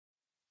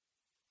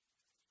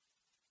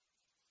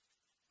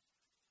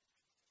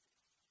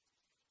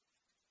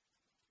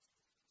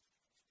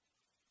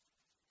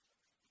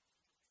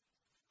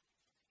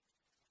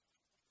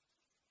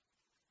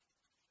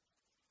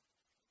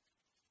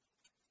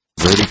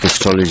Vedic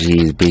astrology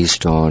is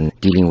based on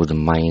dealing with the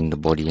mind, the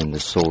body and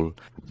the soul.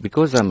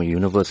 Because I'm a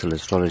universal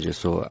astrologer,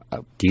 so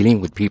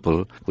dealing with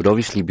people would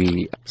obviously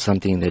be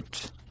something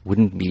that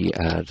wouldn't be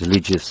a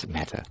religious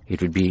matter.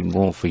 It would be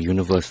more for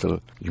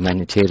universal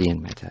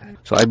humanitarian matter.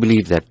 So I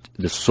believe that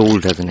the soul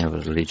doesn't have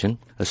a religion.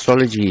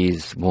 Astrology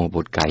is more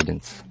about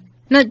guidance.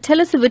 Now,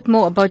 tell us a bit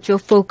more about your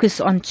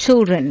focus on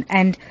children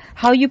and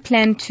how you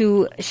plan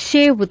to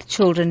share with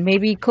children,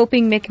 maybe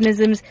coping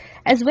mechanisms,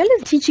 as well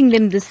as teaching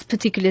them this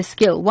particular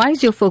skill. Why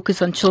is your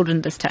focus on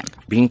children this time?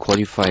 Being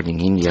qualified in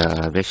India,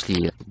 I've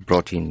actually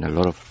brought in a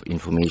lot of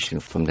information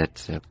from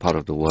that part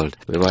of the world,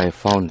 where I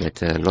found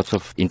that lots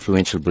of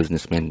influential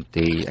businessmen,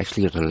 they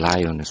actually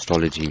rely on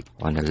astrology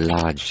on a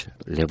large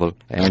level.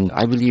 And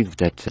I believe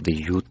that the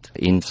youth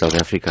in South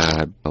Africa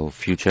are our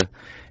future.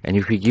 And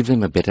if we give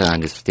them a better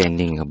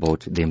understanding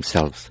about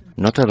themselves,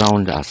 not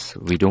around us,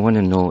 we don't want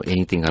to know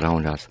anything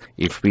around us.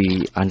 If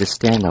we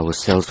understand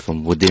ourselves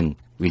from within,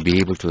 we'll be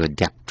able to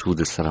adapt to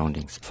the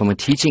surroundings. From a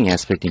teaching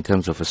aspect in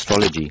terms of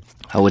astrology,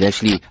 I would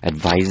actually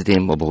advise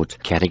them about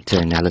character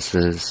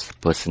analysis,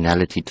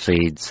 personality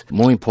traits,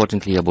 more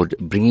importantly about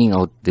bringing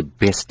out the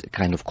best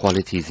kind of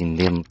qualities in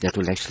them that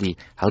will actually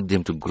help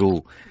them to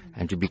grow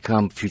and to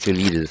become future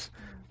leaders.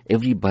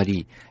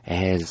 Everybody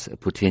has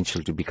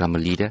potential to become a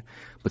leader,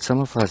 but some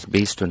of us,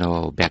 based on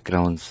our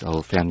backgrounds,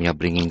 our family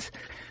upbringings,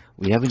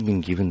 we haven't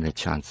been given that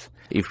chance.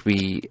 If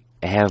we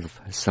have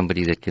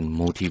somebody that can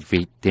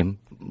motivate them,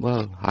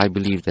 well, I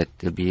believe that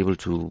they'll be able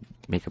to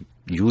make a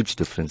huge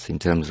difference in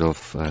terms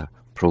of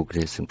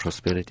progress and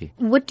prosperity.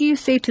 What do you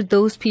say to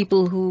those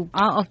people who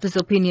are of this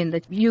opinion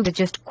that you are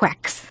just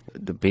quacks?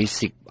 The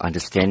basic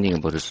understanding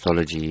about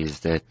astrology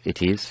is that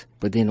it is,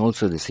 but then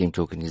also the same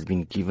token is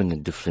being given a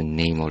different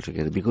name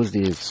altogether, because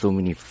there's so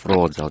many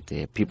frauds out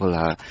there. People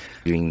are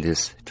doing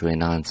this to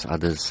enhance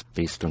others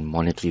based on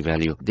monetary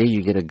value. There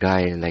you get a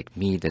guy like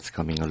me that's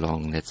coming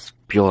along, that's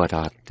pure at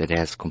heart, that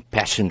has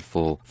compassion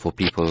for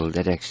people,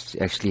 that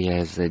actually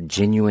has a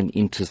genuine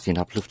interest in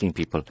uplifting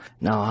people.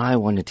 Now I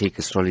want to take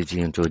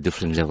astrology into a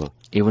different level.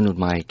 Even with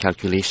my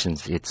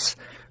calculations, it's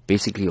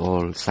basically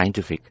all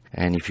scientific.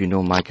 And if you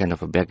know, my kind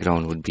of a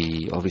background would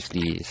be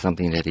obviously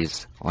something that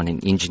is on an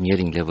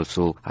engineering level.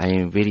 So I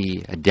am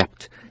very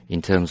adept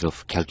in terms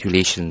of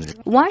calculations.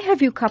 Why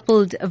have you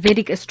coupled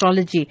Vedic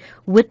astrology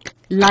with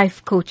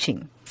life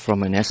coaching?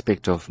 From an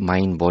aspect of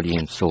mind, body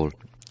and soul,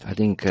 I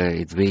think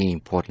it's very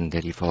important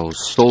that if our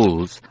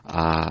souls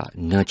are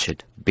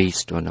nurtured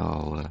based on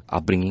our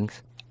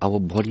upbringings, our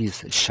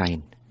bodies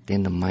shine.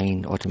 Then the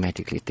mind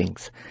automatically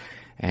thinks.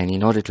 And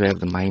in order to have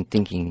the mind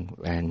thinking,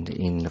 and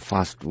in the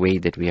fast way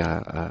that we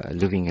are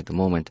living at the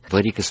moment,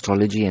 Vedic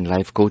astrology and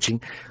life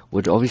coaching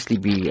would obviously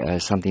be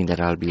something that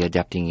I'll be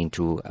adapting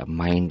into a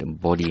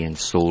mind, body and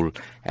soul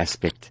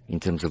aspect in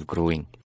terms of growing.